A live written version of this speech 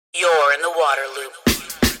You're in the water loop.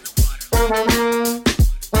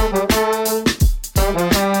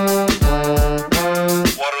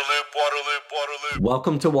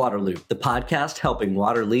 Welcome to Waterloop, the podcast helping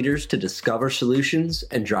water leaders to discover solutions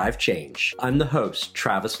and drive change. I'm the host,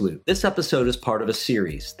 Travis Loop. This episode is part of a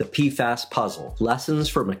series, The PFAS Puzzle, Lessons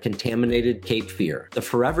from a Contaminated Cape Fear. The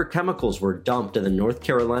forever chemicals were dumped in the North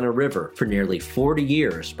Carolina River for nearly 40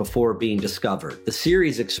 years before being discovered. The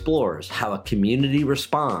series explores how a community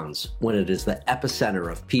responds when it is the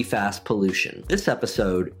epicenter of PFAS pollution. This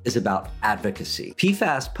episode is about advocacy.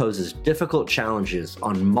 PFAS poses difficult challenges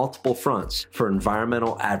on multiple fronts for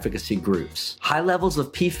environmental advocacy groups. High levels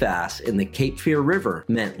of PFAS in the Cape Fear River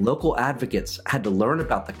meant local advocates had to learn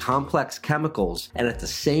about the complex chemicals and at the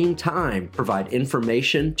same time provide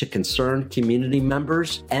information to concerned community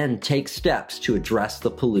members and take steps to address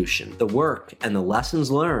the pollution. The work and the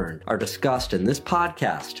lessons learned are discussed in this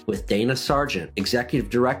podcast with Dana Sargent, Executive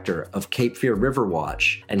Director of Cape Fear River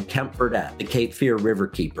Watch, and Kemp Burdett, the Cape Fear River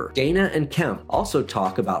Keeper. Dana and Kemp also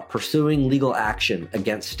talk about pursuing legal action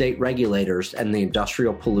against state regulators and the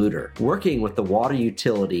industrial polluter, working with the water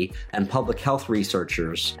utility and public health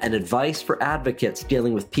researchers, and advice for advocates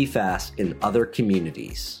dealing with PFAS in other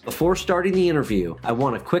communities. Before starting the interview, I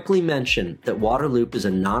want to quickly mention that Waterloop is a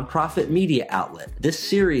nonprofit media outlet. This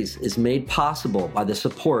series is made possible by the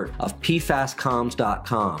support of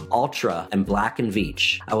PFAScomms.com, Ultra, and Black &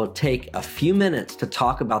 Veatch. I will take a few minutes to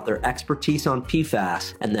talk about their expertise on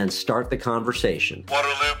PFAS and then start the conversation.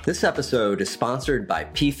 Waterloop. This episode is sponsored by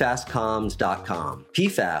PFAScomms.com.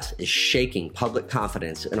 PFAS is shaking public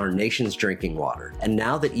confidence in our nation's drinking water. And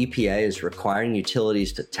now that EPA is requiring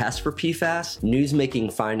utilities to test for PFAS,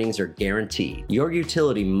 news-making findings are guaranteed. Your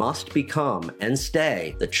utility must become and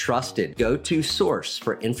stay the trusted go-to source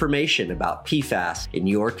for information about PFAS in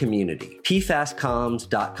your community.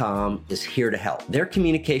 PFAScomms.com is here to help. Their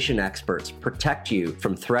communication experts protect you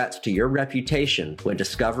from threats to your reputation when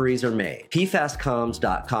discoveries are made.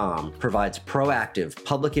 PFAScomms.com provides proactive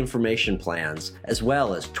public information plans as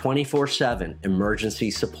well as 24/7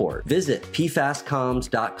 emergency support. Visit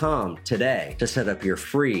PFAScomms.com today to set up your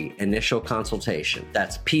free initial consultation.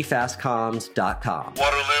 That's PFAScomms.com.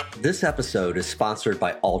 Waterloop. This episode is sponsored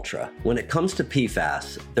by Ultra. When it comes to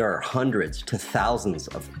PFAS, there are hundreds to thousands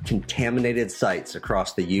of contaminated sites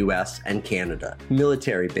across the U.S. and Canada.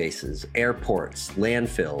 Military bases, airports,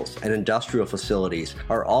 landfills, and industrial facilities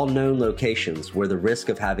are all known locations where the risk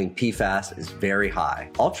of having PFAS is very high.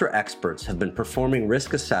 Ultra experts have been performing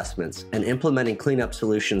risk assessments and implementing cleanup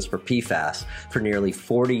solutions for PFAS for nearly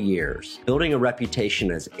 40 years, building a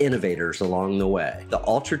reputation as innovators along the way. The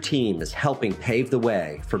Ultra team is helping pave the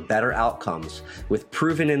way for better outcomes with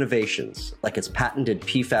proven innovations like its patented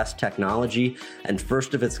PFAS technology and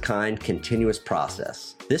first-of-its-kind continuous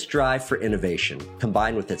process. This drive for innovation,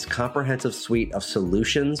 combined with its comprehensive suite of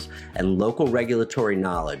solutions and local regulatory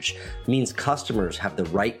knowledge, means customers have the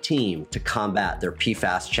right team to combat their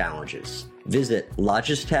PFAS challenges. Visit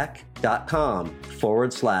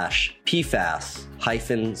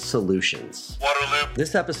logistech.com/PFAS-solutions. Waterloop.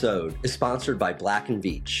 This episode is sponsored by Black &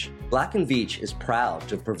 Veatch. Black & Veatch is proud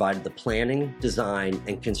to have provided the planning, design,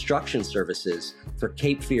 and construction services for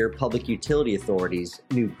Cape Fear Public Utility Authority's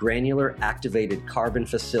new granular activated carbon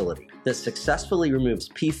facility that successfully removes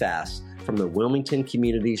PFAS from the Wilmington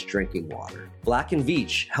community's drinking water. Black &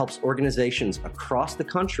 Veatch helps organizations across the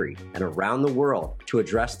country and around the world to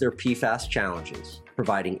address their PFAS challenges,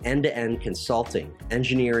 providing end-to-end consulting,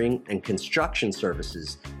 engineering, and construction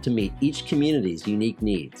services to meet each community's unique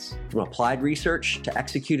needs. From applied research to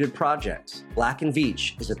executed projects, Black &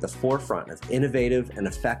 Veatch is at the forefront of innovative and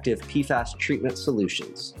effective PFAS treatment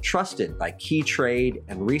solutions, trusted by key trade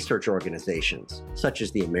and research organizations such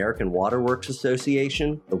as the American Water Works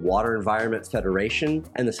Association, the Water Environment Federation,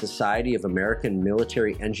 and the Society of American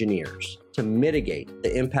Military Engineers, to mitigate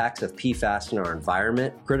the impacts of PFAS in our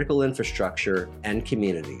environment, critical infrastructure, and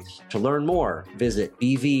communities. To learn more, visit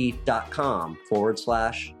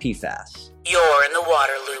bv.com/PFAS. You're in the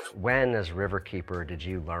water loop. When, as Riverkeeper, did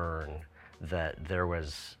you learn that there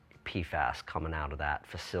was PFAS coming out of that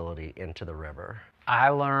facility into the river? I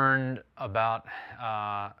learned about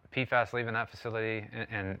PFAS leaving that facility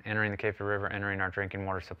and entering the Cape Fear River, entering our drinking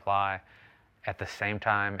water supply at the same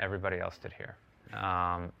time everybody else did here.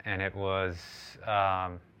 And it was,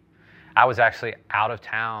 I was actually out of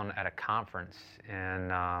town at a conference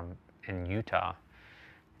in Utah,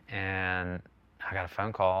 and I got a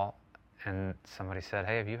phone call, and somebody said,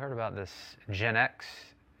 "Hey, have you heard about this Gen X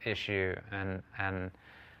issue?" And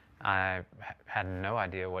I had no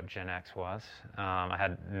idea what Gen X was. I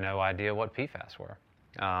had no idea what PFAS were.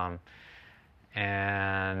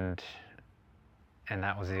 And and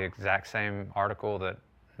that was the exact same article that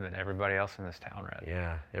everybody else in this town read.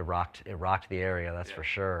 Yeah, it rocked the area, that's for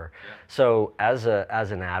sure. Yeah. So as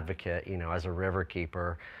an advocate, as a river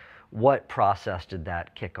keeper, what process did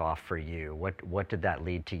that kick off for you? What did that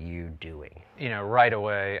lead to you doing? Right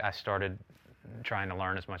away I started trying to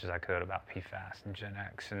learn as much as I could about PFAS and Gen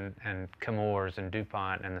X and Chemours and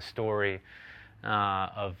DuPont and the story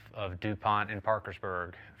of DuPont in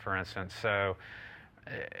Parkersburg, for instance. So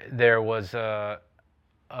there was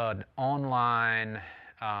an online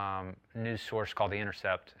news source called The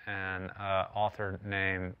Intercept, and an author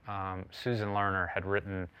named Susan Lerner had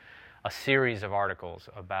written a series of articles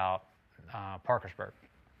about Parkersburg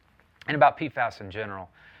and about PFAS in general.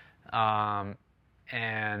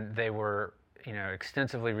 And they were,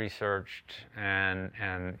 extensively researched and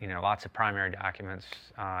lots of primary documents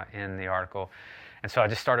in the article. And so I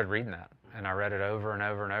just started reading that, and I read it over and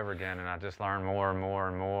over and over again, and I just learned more and more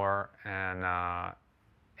and more.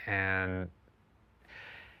 And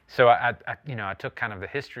so I took kind of the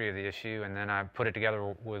history of the issue, and then I put it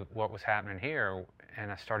together with what was happening here,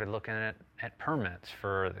 and I started looking at permits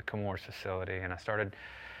for the Chemours facility, and I started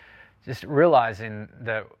just realizing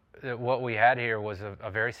that what we had here was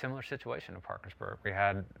a very similar situation in Parkersburg. We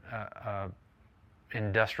had an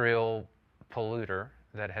industrial polluter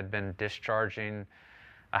that had been discharging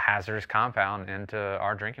a hazardous compound into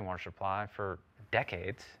our drinking water supply for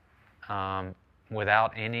decades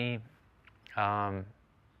without any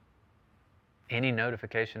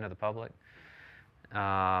notification of the public,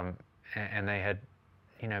 and they had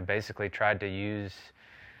basically tried to use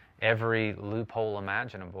every loophole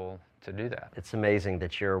imaginable to do that. It's amazing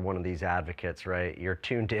that you're one of these advocates, right? You're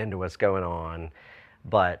tuned into what's going on,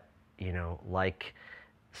 but like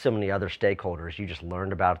so many other stakeholders, you just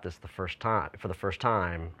learned about this for the first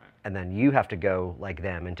time, right. And then you have to go like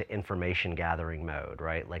them into information gathering mode,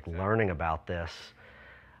 right? Like exactly. Learning about this,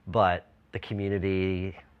 but the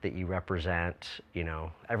community that you represent,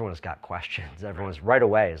 everyone's got questions. Everyone's right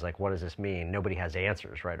away is like, what does this mean? Nobody has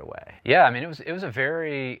answers right away. Yeah, I mean, it was a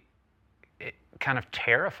very kind of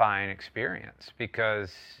terrifying experience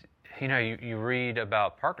because, you read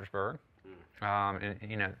about Parkersburg,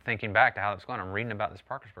 and, thinking back to how it's going, I'm reading about this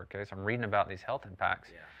Parkersburg case, I'm reading about these health impacts,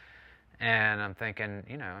 and I'm thinking,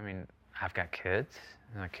 I've got kids,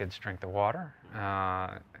 and my kids drink the water,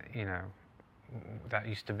 that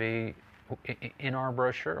used to be in our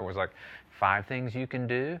brochure. It was like 5 things you can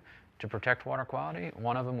do to protect water quality.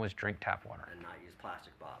 One of them was drink tap water. And not use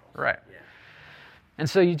plastic bottles. Right. Yeah. And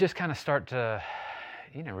so you just kind of start to,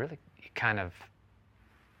 really kind of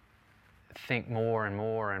think more and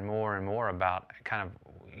more and more and more about kind of,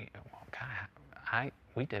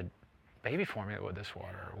 we did baby formula with this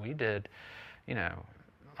water. We did,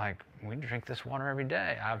 we drink this water every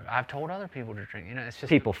day. I've told other people to drink. It's just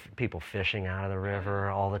people fishing out of the river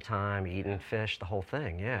all the time, eating fish, the whole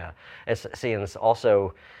thing. Yeah. And it's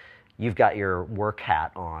also, you've got your work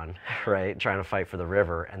hat on, right? Trying to fight for the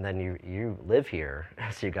river, and then you live here,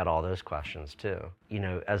 so you got all those questions too.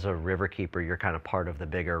 As a river keeper, you're kind of part of the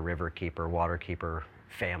bigger river keeper, water keeper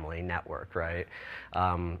family network, right?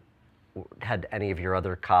 Had any of your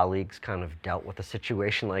other colleagues kind of dealt with a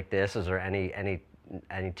situation like this? Is there any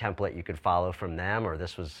template you could follow from them, or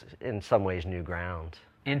this was in some ways new ground?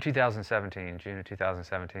 In 2017, June of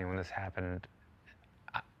 2017, when this happened,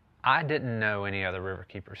 I didn't know any other river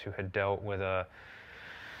keepers who had dealt with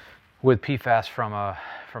PFAS from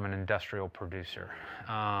an industrial producer.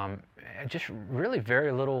 Just really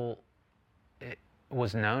very little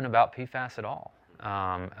was known about PFAS at all,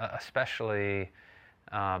 especially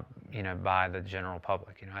by the general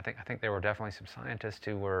public. I think there were definitely some scientists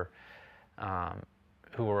who were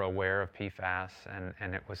aware of PFAS,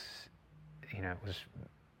 and it was,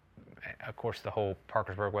 of course, the whole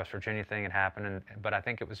Parkersburg, West Virginia thing had happened, but I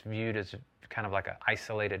think it was viewed as kind of like an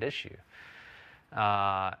isolated issue.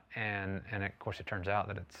 And of course, it turns out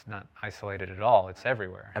that it's not isolated at all. It's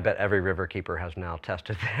everywhere. I bet every river keeper has now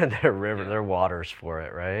tested their waters for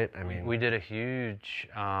it, right? I mean, we did a huge,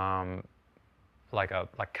 like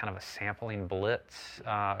kind of a sampling blitz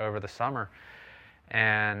over the summer,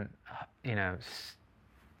 and a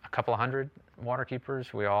couple of hundred water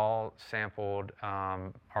keepers, we all sampled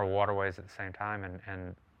our waterways at the same time,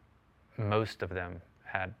 and most of them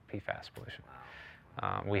had PFAS pollution.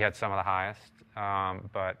 Wow. We had some of the highest,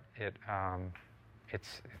 but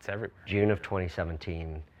it's everywhere. June of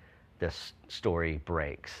 2017, this story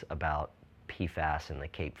breaks about PFAS in the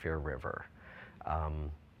Cape Fear River.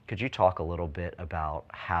 Could you talk a little bit about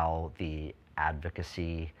how the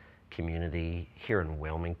advocacy community here in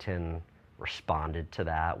Wilmington responded to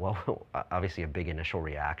that? Well, obviously a big initial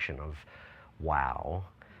reaction of wow,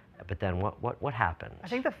 But then what happened? I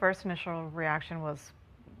think the first initial reaction was,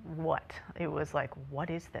 what? It was like, what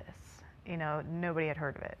is this? Nobody had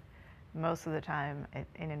heard of it. Most of the time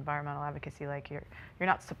in environmental advocacy, like you're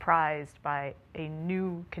not surprised by a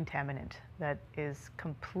new contaminant that is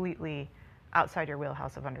completely outside your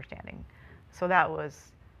wheelhouse of understanding. So that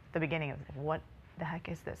was the beginning of what the heck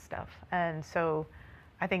is this stuff? And so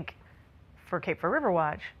I think for Cape Fear River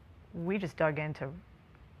Watch, we just dug into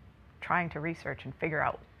trying to research and figure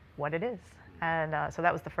out what it is. And so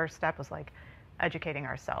that was the first step, was like educating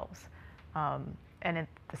ourselves. And at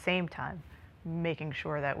the same time, making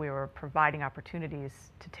sure that we were providing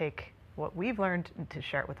opportunities to take what we've learned and to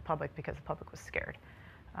share it with the public, because the public was scared.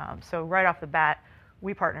 So right off the bat,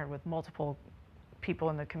 we partnered with multiple people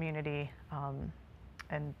in the community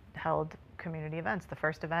and held community events. The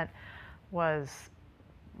first event was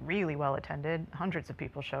really well attended. Hundreds of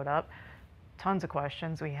people showed up. Tons of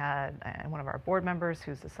questions. We had one of our board members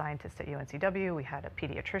who's a scientist at UNCW. We had a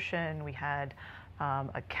pediatrician. We had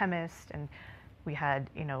a chemist, and we had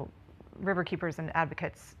river keepers and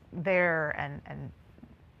advocates there and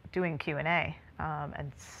doing Q&A.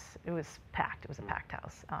 And it was packed. It was a packed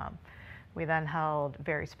house. We then held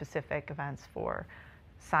very specific events for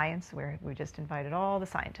science, where we just invited all the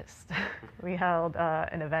scientists. We held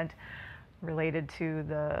an event related to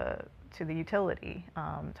the utility,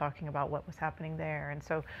 talking about what was happening there. And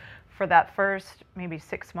so for that first maybe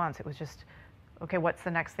 6 months, it was just, okay, what's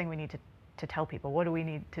the next thing we need to tell people? What do we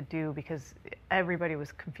need to do? Because everybody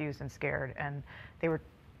was confused and scared, and they were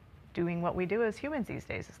doing what we do as humans these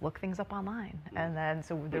days, is look things up online. And then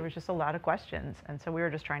so there was just a lot of questions, and so we were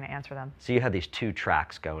just trying to answer them. So you had these two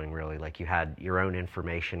tracks going, really. Like you had your own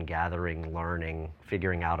information gathering, learning,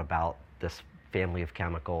 figuring out about this family of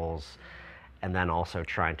chemicals, and then also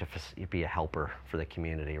trying to be a helper for the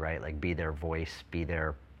community, right? Like be their voice, be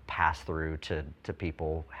their pass through to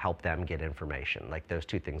people, help them get information. Like those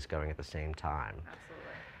two things going at the same time. Absolutely.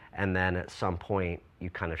 And then at some point you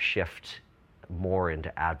kind of shift more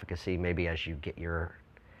into advocacy, maybe as you get your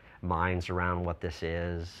minds around what this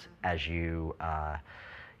is, as you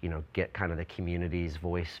get kind of the community's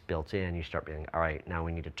voice built in, you start being, all right, now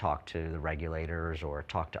we need to talk to the regulators or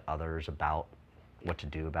talk to others about what to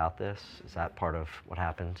do about this. Is that part of what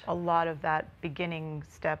happened? A lot of that beginning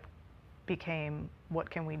step became, what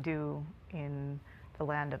can we do in the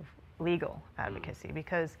land of legal advocacy?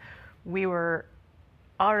 Because we were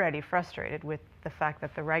already frustrated with the fact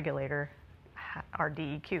that the regulator, our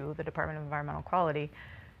DEQ, the Department of Environmental Quality,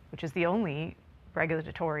 which is the only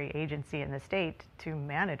regulatory agency in the state to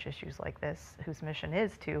manage issues like this, whose mission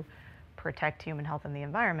is to protect human health and the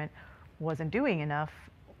environment, wasn't doing enough,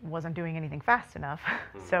 wasn't doing anything fast enough.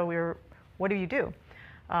 So we were, what do you do?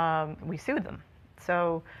 We sued them.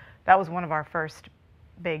 So that was one of our first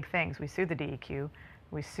big things. We sued the DEQ.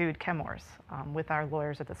 We sued Chemours with our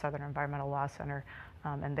lawyers at the Southern Environmental Law Center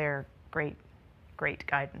and their great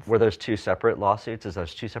guidance. Were those two separate lawsuits? Is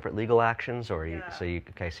those two separate legal actions, or Yeah. so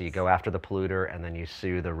you go after the polluter and then you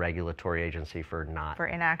sue the regulatory agency for not For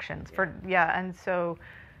inactions. And so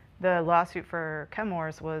the lawsuit for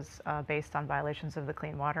Chemours was based on violations of the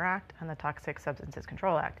Clean Water Act and the Toxic Substances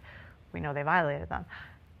Control Act. We know they violated them.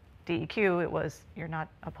 DEQ, it was, you're not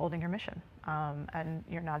upholding your mission, and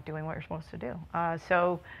you're not doing what you're supposed to do.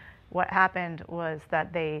 So what happened was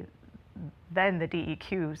that then the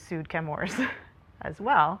DEQ sued Chemours as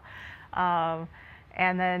well.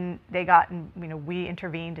 And then they we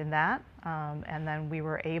intervened in that, and then we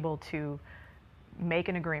were able to make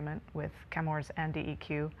an agreement with Chemours and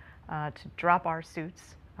DEQ to drop our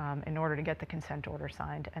suits in order to get the consent order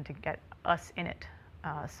signed and to get us in it.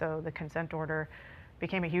 So the consent order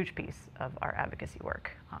became a huge piece of our advocacy work,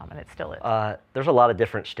 and it still is. There's a lot of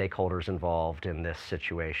different stakeholders involved in this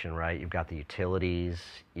situation, right? You've got the utilities,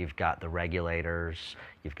 you've got the regulators,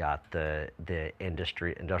 you've got the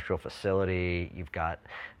industrial facility, you've got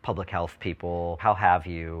public health people. How have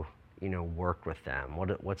you worked with them?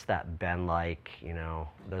 What's that been like,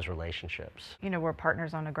 those relationships? We're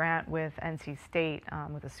partners on a grant with NC State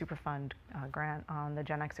with a Superfund grant on the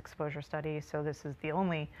Gen X exposure study. So this is the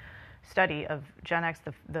only study of Gen X,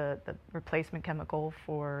 the replacement chemical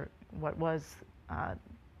for what was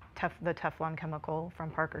the Teflon chemical from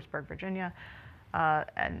Parkersburg, Virginia.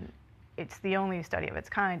 And it's the only study of its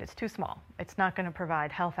kind. It's too small. It's not going to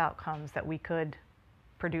provide health outcomes that we could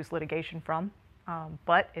produce litigation from.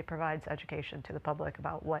 But it provides education to the public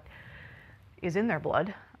about what is in their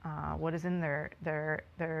blood, what is in their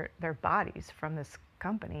bodies from this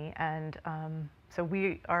company, and So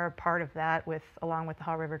we are a part of that along with the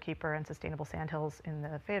Haw River Keeper and Sustainable Sandhills in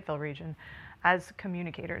the Fayetteville region as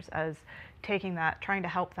communicators, as trying to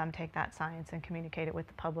help them take that science and communicate it with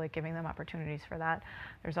the public, giving them opportunities for that.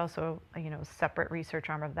 There's also a separate research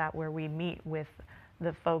arm of that where we meet with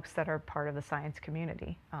the folks that are part of the science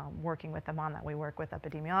community, working with them on that. We work with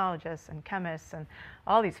epidemiologists and chemists and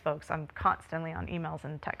all these folks. I'm constantly on emails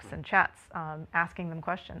and texts and chats asking them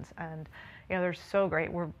questions. And they're so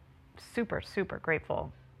great. We're super, super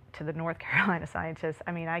grateful to the North Carolina scientists.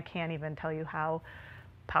 I mean, I can't even tell you how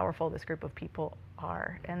powerful this group of people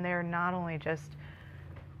are. And they're not only just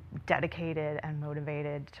dedicated and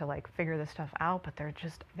motivated to figure this stuff out, but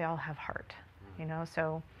they all have heart,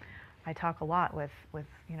 So I talk a lot with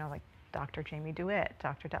Dr. Jamie DeWitt,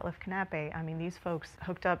 Dr. Detlef Knappe. I mean, these folks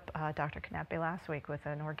hooked up Dr. Knappe last week with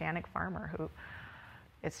an organic farmer who,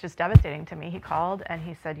 it's just devastating to me. He called and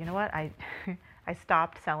he said, you know what, I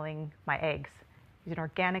stopped selling my eggs. He's an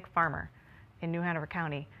organic farmer in New Hanover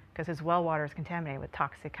County because his well water is contaminated with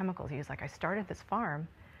toxic chemicals. He was like, I started this farm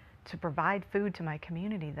to provide food to my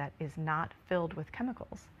community that is not filled with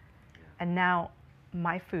chemicals. And now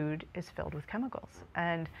my food is filled with chemicals.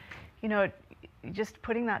 And, just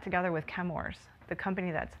putting that together with Chemours, the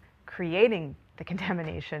company that's creating the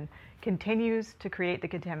contamination, continues to create the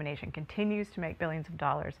contamination, continues to make billions of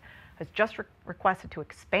dollars, has just requested to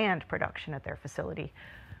expand production at their facility.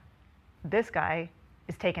 This guy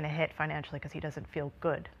is taking a hit financially because he doesn't feel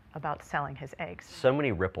good about selling his eggs. So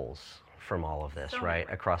many ripples from all of this, right?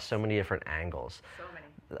 Across so many different angles. So many.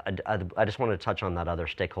 I just wanted to touch on that other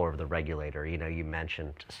stakeholder, the regulator. You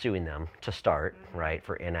mentioned suing them to start, right,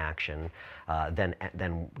 for inaction,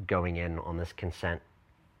 then going in on this consent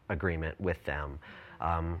agreement with them.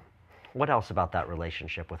 What else about that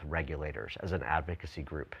relationship with regulators as an advocacy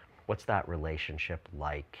group? What's that relationship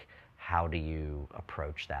like? How do you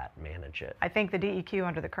approach that, manage it? I think the DEQ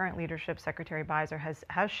under the current leadership, Secretary Beiser,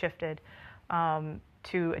 has shifted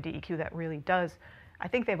to a DEQ that really does. I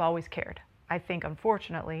think they've always cared. I think,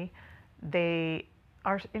 unfortunately, they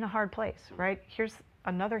are in a hard place, right? Here's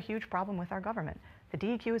another huge problem with our government. The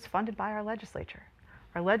DEQ is funded by our legislature.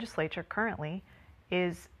 Our legislature currently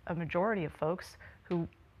is a majority of folks who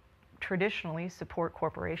traditionally support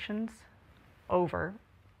corporations over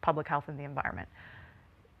public health and the environment.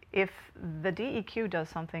 If the DEQ does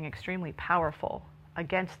something extremely powerful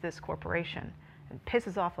against this corporation and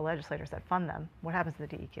pisses off the legislators that fund them, what happens to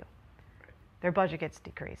the DEQ? Their budget gets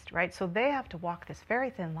decreased, right? So they have to walk this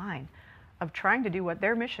very thin line of trying to do what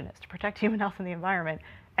their mission is, to protect human health and the environment,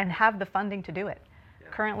 and have the funding to do it. Yeah.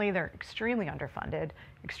 Currently, they're extremely underfunded,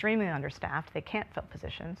 extremely understaffed. They can't fill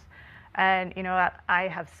positions. And, I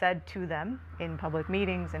have said to them in public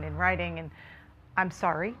meetings and in writing, and I'm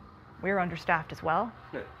sorry, we're understaffed as well.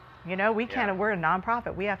 We can't, we're a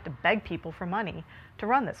nonprofit. We have to beg people for money to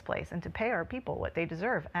run this place and to pay our people what they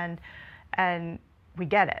deserve. And we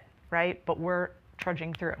get it. Right? But we're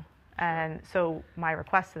trudging through. And so my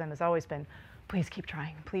request to them has always been, please keep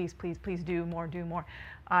trying. Please, please, please do more, do more.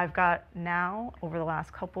 I've got now, over the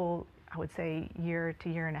last couple, I would say year to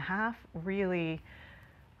year and a half, really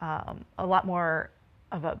a lot more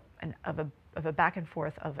of a back and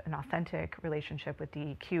forth of an authentic relationship with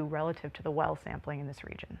DEQ relative to the well sampling in this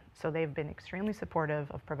region. So they've been extremely supportive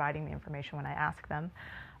of providing the information when I ask them.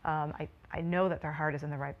 I know that their heart is in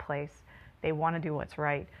the right place. They want to do what's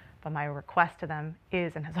right. But my request to them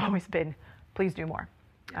is and has always been, please do more.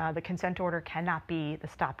 The consent order cannot be the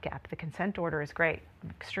stopgap. The consent order is great.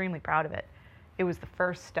 I'm extremely proud of it. It was the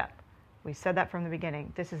first step. We said that from the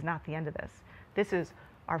beginning. This is not the end of this. This is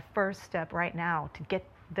our first step right now to get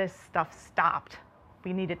this stuff stopped.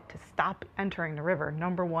 We need it to stop entering the river,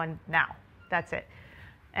 number one, now. That's it.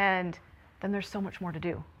 And then there's so much more to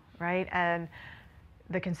do, right? And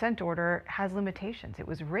the consent order has limitations. It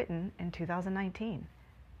was written in 2019.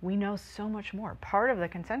 We know so much more. Part of the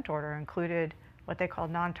consent order included what they called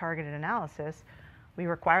non-targeted analysis. We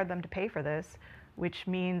required them to pay for this, which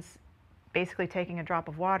means basically taking a drop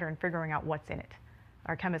of water and figuring out what's in it.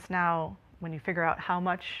 Our chemists now, when you figure out how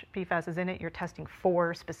much PFAS is in it, you're testing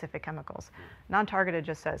 4 specific chemicals. Non-targeted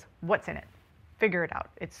just says, what's in it? Figure it out.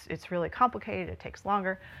 It's really complicated. It takes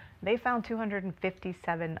longer. They found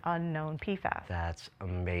 257 unknown PFAS. That's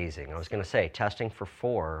amazing. I was going to say, testing for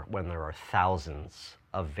 4 when there are thousands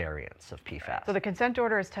of variants of PFAS. So the consent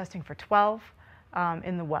order is testing for 12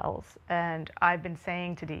 in the wells. And I've been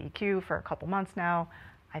saying to DEQ for a couple months now,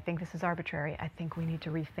 I think this is arbitrary. I think we need to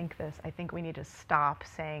rethink this. I think we need to stop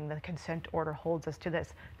saying the consent order holds us to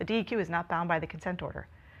this. The DEQ is not bound by the consent order.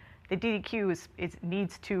 The DEQ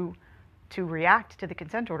needs to react to the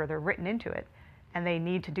consent order. They're written into it, and they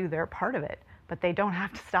need to do their part of it. But they don't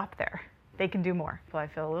have to stop there. they can do more. So I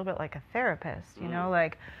feel a little bit like a therapist, you know,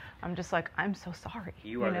 like I'm just like, I'm so sorry.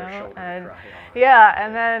 You are their shoulder to cry on. Yeah,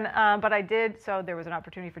 and then, but I did, so there was an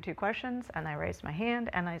opportunity for 2 questions, and I raised my hand,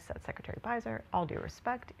 and I said, Secretary Beiser, all due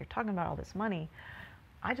respect, you're talking about all this money.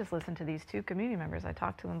 I just listened to these 2 community members. I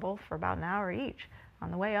talked to them both for about an hour each on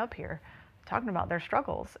the way up here, talking about their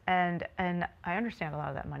struggles. And I understand a lot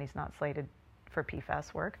of that money's not slated for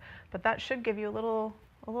PFAS work, but that should give you a little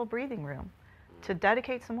breathing room to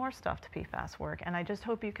dedicate some more stuff to PFAS work. And I just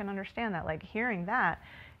hope you can understand that, like, hearing that,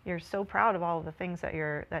 you're so proud of all of the things that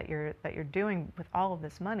you're doing with all of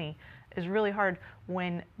this money is really hard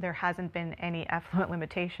when there hasn't been any effluent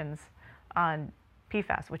limitations on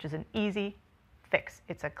PFAS, which is an easy fix.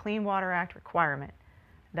 It's a Clean Water Act requirement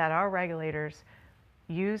that our regulators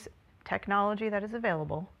use technology that is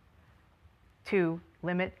available to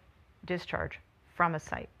limit discharge from a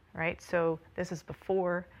site, right? So this is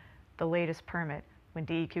before the latest permit when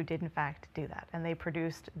DEQ did in fact do that. And they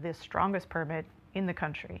produced the strongest permit in the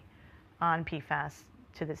country on PFAS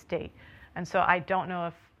to this date. And so I don't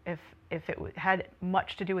know if it had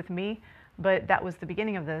much to do with me, but that was the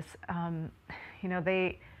beginning of this. You know,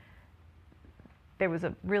 there was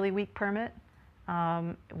a really weak permit.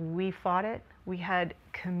 We fought it. We had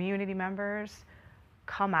community members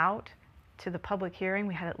come out to the public hearing.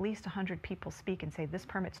 We had at least 100 people speak and say, this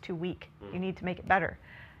permit's too weak. You need to make it better.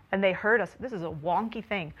 And they heard us. This is a wonky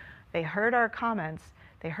thing. They heard our comments,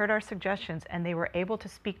 they heard our suggestions, and they were able to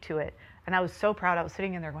speak to it. And I was so proud. I was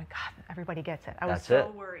sitting in there going, God, everybody gets it. I was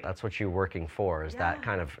so worried. That's what you're working for, is that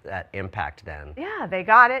kind of that impact then. Yeah, they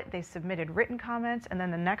got it. They submitted written comments, and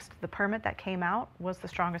then the permit that came out was the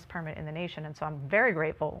strongest permit in the nation. And so I'm very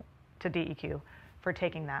grateful to DEQ for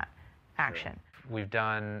taking that action. Sure. We've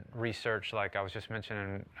done research, like I was just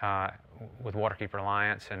mentioning, with Waterkeeper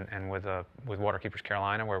Alliance and with Waterkeepers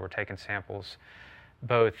Carolina, where we're taking samples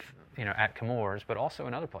both, you know, at Chemours, but also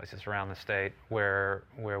in other places around the state where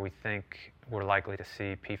we think we're likely to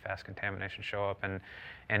see PFAS contamination show up,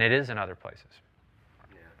 and it is in other places,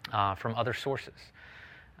 from other sources.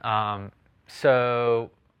 So,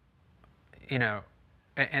 you know,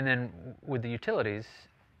 and then with the utilities,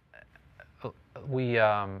 we,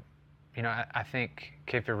 you know, I think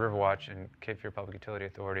Cape Fear River Watch and Cape Fear Public Utility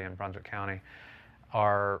Authority in Brunswick County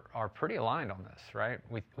are pretty aligned on this, right?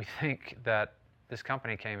 We think that this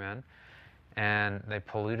company came in and they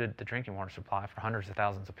polluted the drinking water supply for hundreds of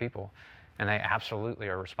thousands of people, and they absolutely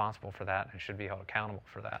are responsible for that and should be held accountable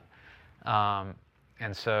for that.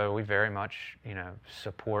 And so we very much, you know,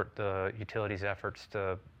 support the utilities' efforts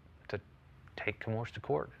to take Chemours to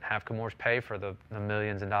court and have Chemours pay for the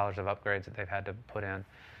millions of dollars of upgrades that they've had to put in.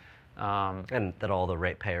 And that all the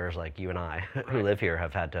ratepayers like you and I who live here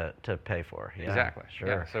have had to pay for. Yeah, exactly. Sure.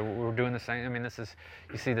 Yeah. So we're doing the same. I mean,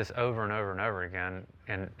 you see this over and over and over again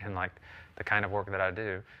in like the kind of work that I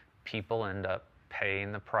do. People end up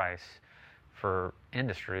paying the price for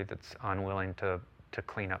industry that's unwilling to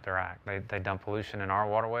clean up their act. They dump pollution in our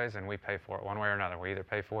waterways, and we pay for it one way or another. We either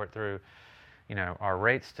pay for it through, you know, our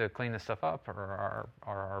rates to clean this stuff up, or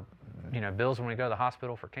our you know, bills when we go to the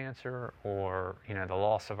hospital for cancer, or, you know, the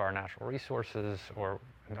loss of our natural resources, or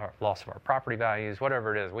our loss of our property values,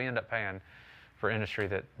 whatever it is. We end up paying for industry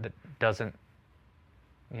that doesn't,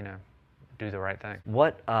 you know, do the right thing.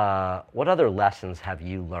 What other lessons have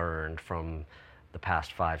you learned from the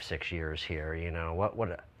past 5-6 years here? You know,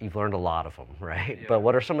 what you've learned a lot of them, right? Yeah. But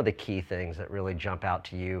what are some of the key things that really jump out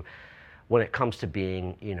to you when it comes to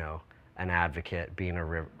being, you know, an advocate, being a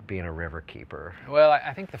river keeper? Well,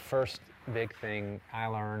 I think the first big thing I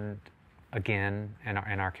learned, again, and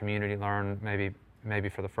our community learned maybe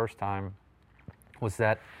for the first time, was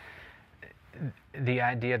that the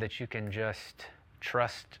idea that you can just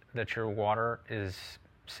trust that your water is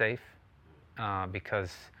safe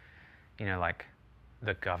because, you know, like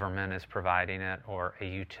the government is providing it or a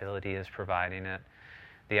utility is providing it.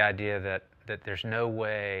 The idea that there's no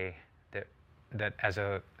way that as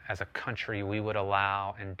a country we would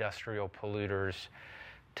allow industrial polluters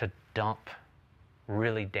to dump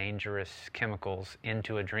really dangerous chemicals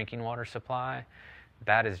into a drinking water supply,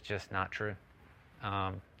 that is just not true.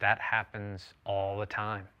 That happens all the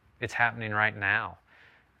time. It's happening right now.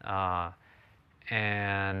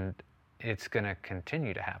 And it's going to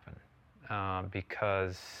continue to happen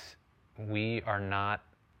because we are not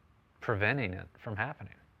preventing it from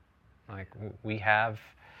happening. Like, we have,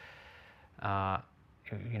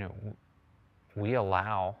 you know, we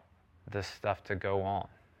allow this stuff to go on.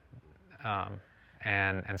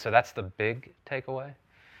 And so that's the big takeaway.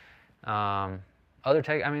 I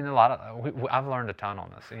mean, I've learned a ton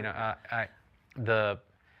on this. You know,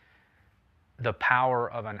 the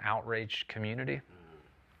power of an outraged community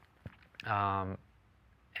and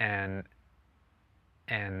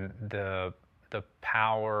the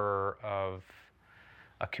power of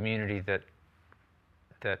a community that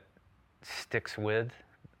sticks with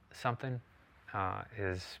something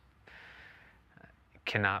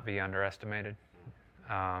cannot be underestimated.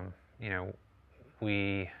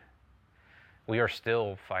 We are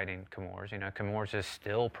still fighting Chemours. Chemours is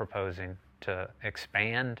still proposing to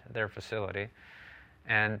expand their facility,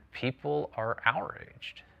 and people are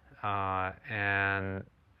outraged. And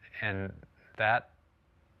that,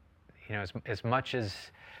 as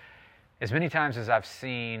many times as I've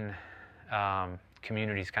seen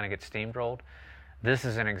communities kind of get steamrolled, this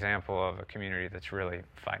is an example of a community that's really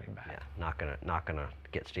fighting back. Yeah, not gonna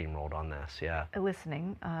get steamrolled on this. Yeah.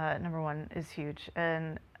 Listening, number one, is huge,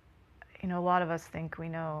 and a lot of us think we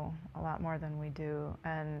know a lot more than we do,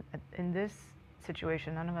 and in this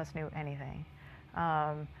situation, none of us knew anything.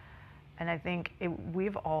 And I think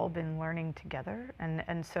we've all been learning together,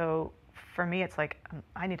 and so for me, it's like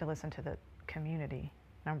I need to listen to the community,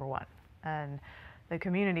 number one, and the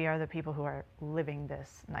community are the people who are living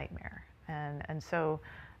this nightmare, and so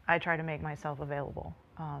I try to make myself available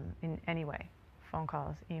in any way, phone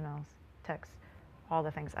calls, emails, texts, all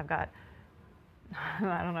the things. I've got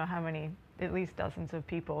I don't know how many, at least dozens of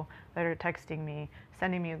people that are texting me,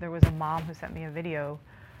 sending me. There was a mom who sent me a video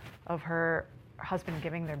of her husband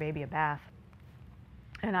giving their baby a bath,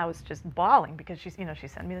 and I was just bawling because she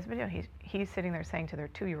sent me this video. He's sitting there saying to their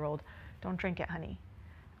 2-year-old, "Don't drink it, honey."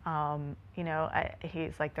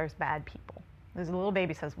 He's like, "There's bad people." This little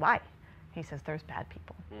baby says, "Why?" He says, "There's bad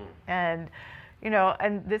people." And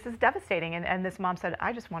and this is devastating. And this mom said,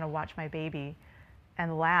 "I just want to watch my baby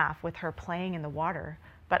and laugh with her playing in the water,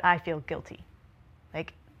 but I feel guilty."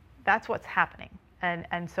 Like, that's what's happening.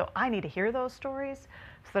 And so I need to hear those stories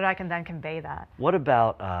so that I can then convey that. What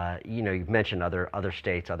about, you've mentioned other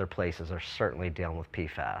states, other places are certainly dealing with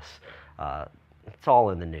PFAS. It's all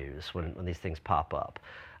in the news when these things pop up.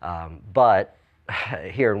 But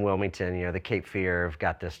here in Wilmington, the Cape Fear have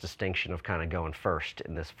got this distinction of kind of going first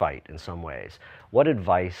in this fight in some ways. What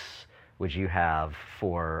advice would you have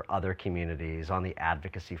for other communities on the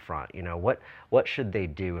advocacy front? What should they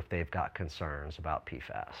do if they've got concerns about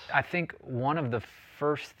PFAS? I think one of the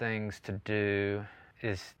first things to do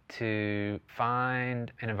is to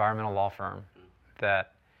find an environmental law firm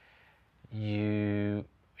that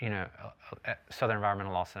Southern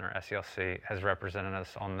Environmental Law Center, SELC, has represented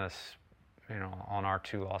us on this, on our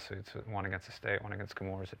 2 lawsuits, one against the state, one against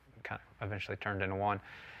Chemours. It kind of eventually turned into one.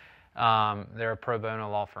 They're a pro bono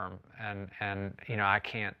law firm, and I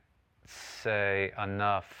can't say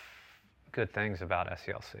enough good things about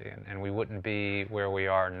SELC, and we wouldn't be where we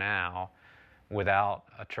are now without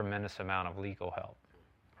a tremendous amount of legal help.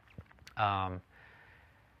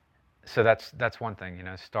 So that's one thing.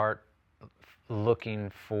 Start looking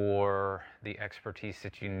for the expertise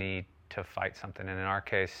that you need to fight something, and in our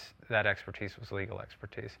case, that expertise was legal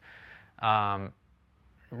expertise.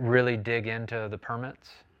 Really dig into the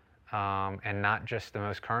permits. And not just the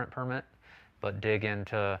most current permit, but dig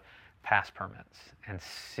into past permits and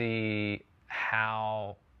see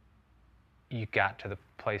how you got to the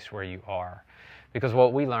place where you are. Because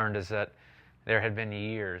what we learned is that there had been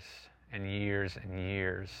years and years and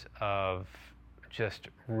years of just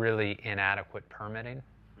really inadequate permitting.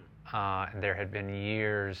 And there had been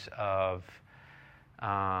years of,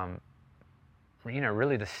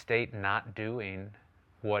 really the state not doing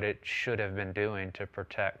what it should have been doing to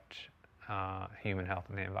protect human health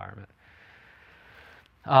and the environment.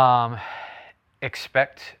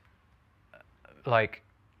 Expect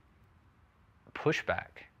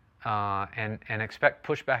pushback, and expect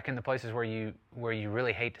pushback in the places where you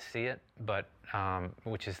really hate to see it, but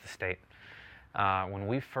which is the state. When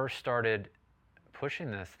we first started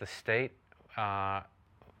pushing this, the state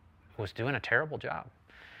was doing a terrible job.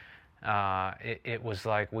 It was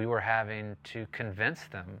like we were having to convince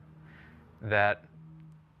them that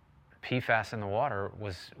PFAS in the water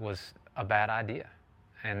was a bad idea,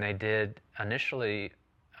 and they did initially.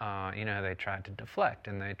 They tried to deflect,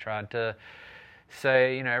 and they tried to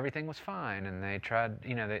say everything was fine, and they tried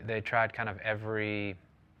they tried kind of everything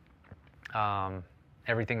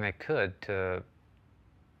they could to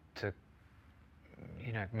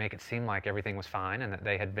make it seem like everything was fine and that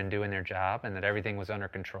they had been doing their job and that everything was under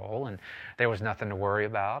control and there was nothing to worry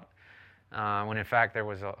about, when in fact there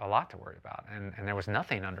was a lot to worry about, and there was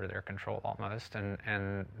nothing under their control almost,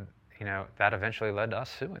 and that eventually led to us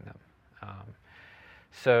suing them.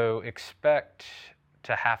 So expect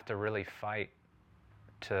to have to really fight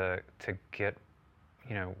to get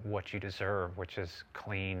what you deserve, which is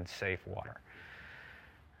clean, safe water.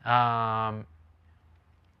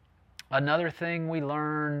 Another thing we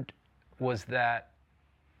learned was that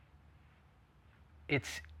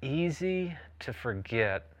it's easy to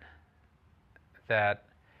forget that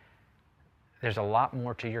there's a lot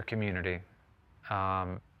more to your community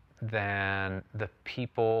than the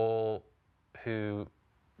people who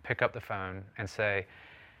pick up the phone and say,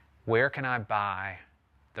 where can I buy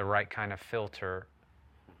the right kind of filter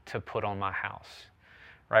to put on my house?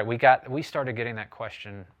 Right? We started getting that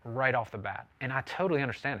question right off the bat, and I totally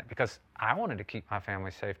understand it because I wanted to keep my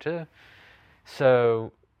family safe too.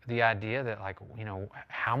 So the idea that, like, you know,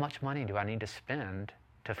 how much money do I need to spend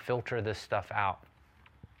to filter this stuff out?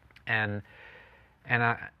 And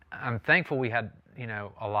I'm thankful we had, you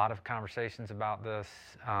know, a lot of conversations about this.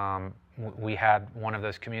 We had one of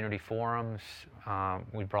those community forums.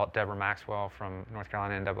 We brought Deborah Maxwell from North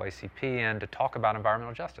Carolina NAACP in to talk about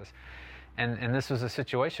environmental justice. And this was a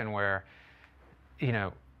situation where, you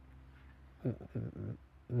know,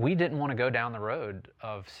 we didn't want to go down the road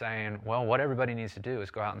of saying, well, what everybody needs to do is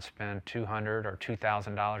go out and spend $200 or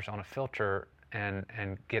 $2,000 on a filter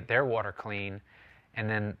and get their water clean, and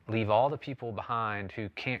then leave all the people behind who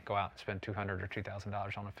can't go out and spend $200 or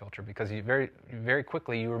 $2,000 on a filter, because you very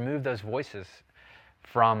quickly you remove those voices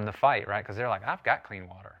from the fight, right? Because they're like, I've got clean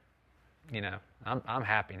water, you know, I'm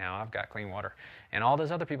happy now, I've got clean water, and all those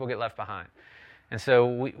other people get left behind. And so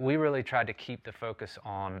we really tried to keep the focus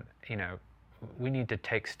on, you know, we need to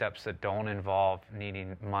take steps that don't involve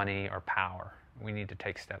needing money or power. We need to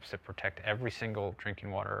take steps that protect every single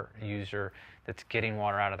drinking water user that's getting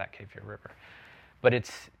water out of that Cape Fear River. But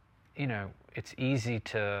it's, you know, it's easy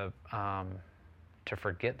to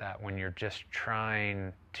forget that when you're just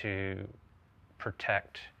trying to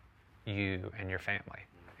protect you and your family.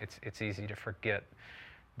 It's easy to forget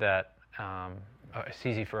that. It's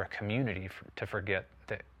easy for a community to forget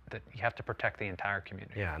that you have to protect the entire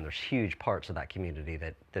community. Yeah, and there's huge parts of that community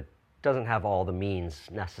that doesn't have all the means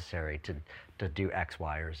necessary to do X,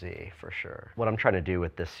 Y, or Z, for sure. What I'm trying to do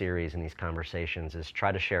with this series and these conversations is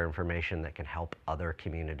try to share information that can help other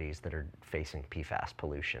communities that are facing PFAS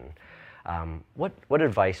pollution. What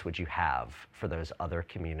advice would you have for those other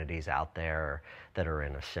communities out there that are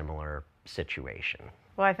in a similar situation?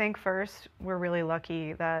 Well, I think first, we're really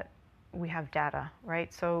lucky that we have data,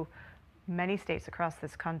 right? So many states across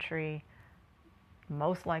this country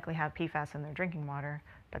most likely have PFAS in their drinking water,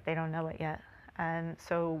 but they don't know it yet. And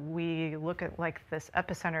so we look at like this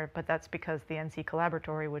epicenter, but that's because the NC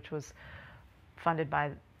Collaboratory, which was funded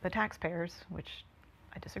by the taxpayers, which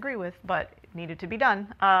I disagree with, but it needed to be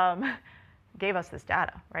done, gave us this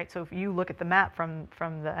data, right? So if you look at the map from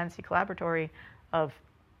the NC Collaboratory of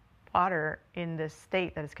water in this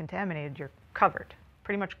state that is contaminated, you're covered,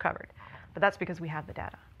 pretty much covered. But that's because we have the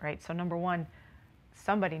data, right? So number one,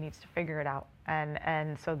 somebody needs to figure it out.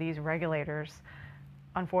 And so these regulators,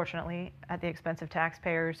 unfortunately, at the expense of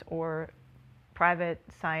taxpayers or private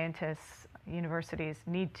scientists, universities,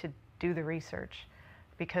 need to do the research,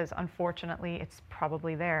 because unfortunately it's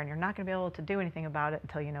probably there and you're not going to be able to do anything about it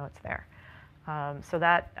until you know it's there. So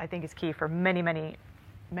that, I think, is key for many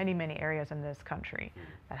areas in this country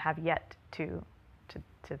that have yet to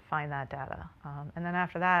find that data. And then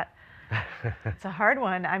after that, it's a hard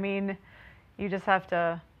one. I mean, you just have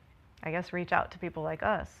to, I guess, reach out to people like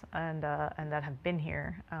us and that have been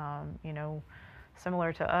here. You know,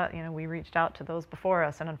 similar to us, you know, we reached out to those before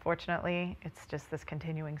us, and unfortunately, it's just this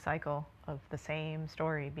continuing cycle of the same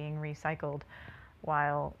story being recycled,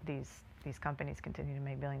 while these companies continue to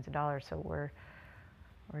make billions of dollars. So we're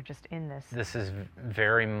just in this. This is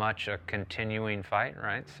very much a continuing fight,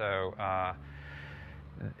 right? So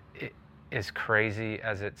as crazy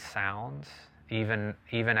as it sounds, even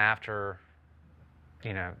after,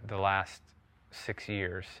 you know, the last 6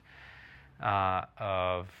 years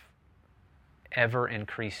of ever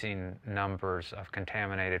increasing numbers of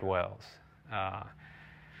contaminated wells,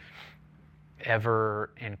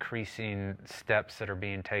 ever increasing steps that are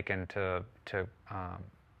being taken to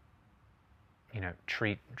you know,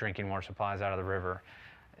 treat drinking water supplies out of the river.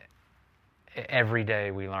 Every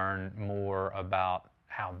day we learn more about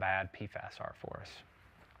how bad PFAS are for us.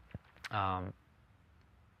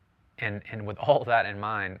 And with all that in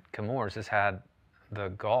mind, Chemours has had the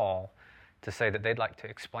gall to say that they'd like to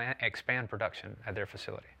expand production at their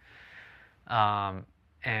facility.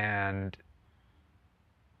 And,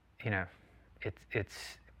 you know,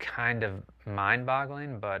 it's kind of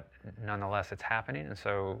mind-boggling, but nonetheless it's happening, and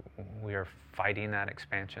so we are fighting that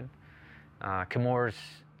expansion. Chemours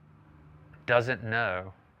doesn't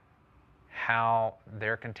know how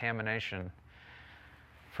their contamination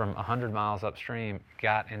from 100 miles upstream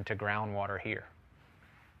got into groundwater here.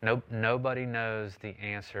 Nobody knows the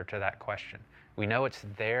answer to that question. We know it's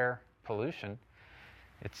there pollution,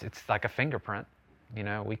 it's like a fingerprint. You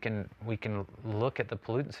know, we can look at the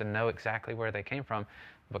pollutants and know exactly where they came from,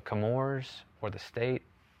 but Chemours or the state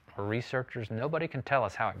or researchers, nobody can tell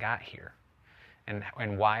us how it got here, and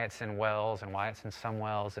why it's in wells and why it's in some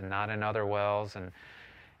wells and not in other wells,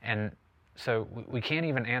 and so we can't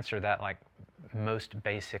even answer that like most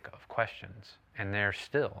basic of questions, and they're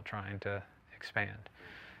still trying to expand.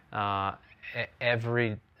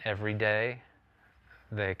 Every day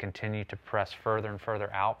they continue to press further and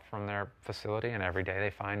further out from their facility, and every day they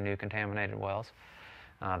find new contaminated wells.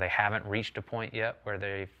 They haven't reached a point yet where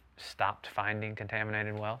they've stopped finding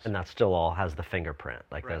contaminated wells. And that still all has the fingerprint,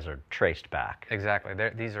 like those are traced back. Exactly.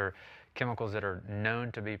 These are chemicals that are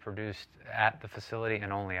known to be produced at the facility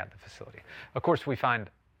and only at the facility. Of course, we find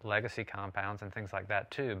legacy compounds and things like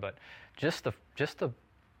that too, but just the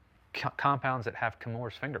compounds that have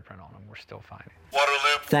Chemours fingerprint on them, we're still finding.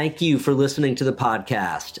 Thank you for listening to the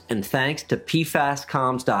podcast, and thanks to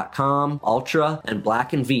PFAScoms.com, Ultra, and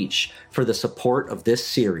Black & Veatch for the support of this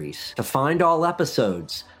series. To find all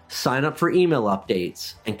episodes, sign up for email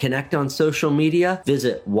updates, and connect on social media,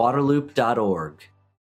 visit waterloop.org.